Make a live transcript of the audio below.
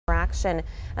Action.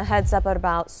 A heads up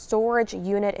about storage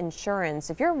unit insurance.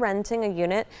 If you're renting a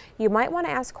unit, you might want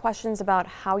to ask questions about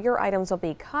how your items will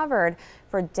be covered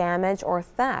for damage or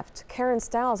theft. Karen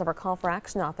Stiles of our Call for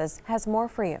Action office has more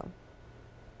for you.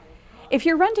 If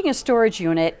you're renting a storage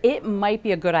unit, it might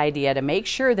be a good idea to make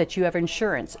sure that you have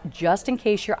insurance just in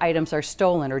case your items are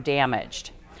stolen or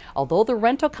damaged. Although the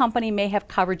rental company may have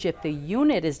coverage if the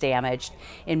unit is damaged,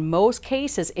 in most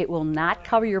cases it will not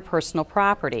cover your personal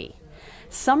property.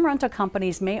 Some rental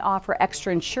companies may offer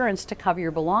extra insurance to cover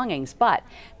your belongings, but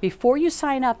before you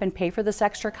sign up and pay for this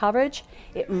extra coverage,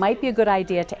 it might be a good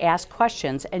idea to ask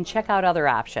questions and check out other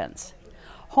options.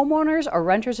 Homeowners or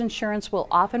renters insurance will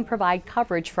often provide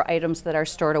coverage for items that are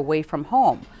stored away from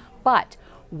home, but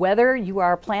whether you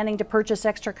are planning to purchase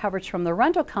extra coverage from the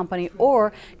rental company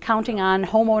or counting on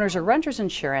homeowners or renters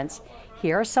insurance,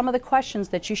 here are some of the questions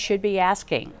that you should be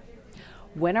asking.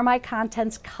 When are my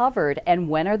contents covered and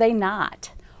when are they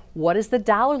not? What is the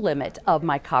dollar limit of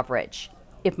my coverage?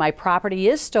 If my property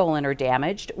is stolen or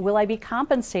damaged, will I be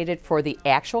compensated for the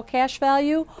actual cash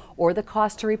value or the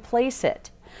cost to replace it?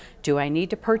 Do I need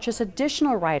to purchase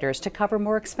additional riders to cover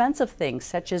more expensive things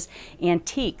such as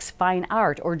antiques, fine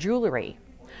art, or jewelry?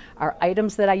 Are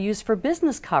items that I use for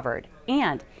business covered?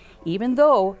 And even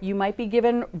though you might be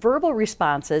given verbal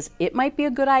responses, it might be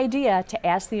a good idea to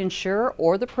ask the insurer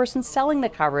or the person selling the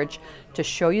coverage to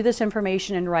show you this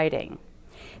information in writing.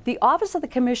 The Office of the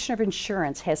Commissioner of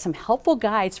Insurance has some helpful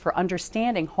guides for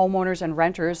understanding homeowners and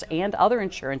renters and other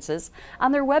insurances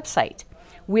on their website.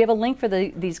 We have a link for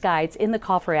these guides in the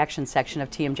Call for Action section of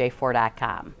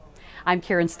TMJ4.com. I'm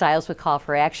Karen Stiles with Call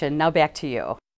for Action. Now back to you.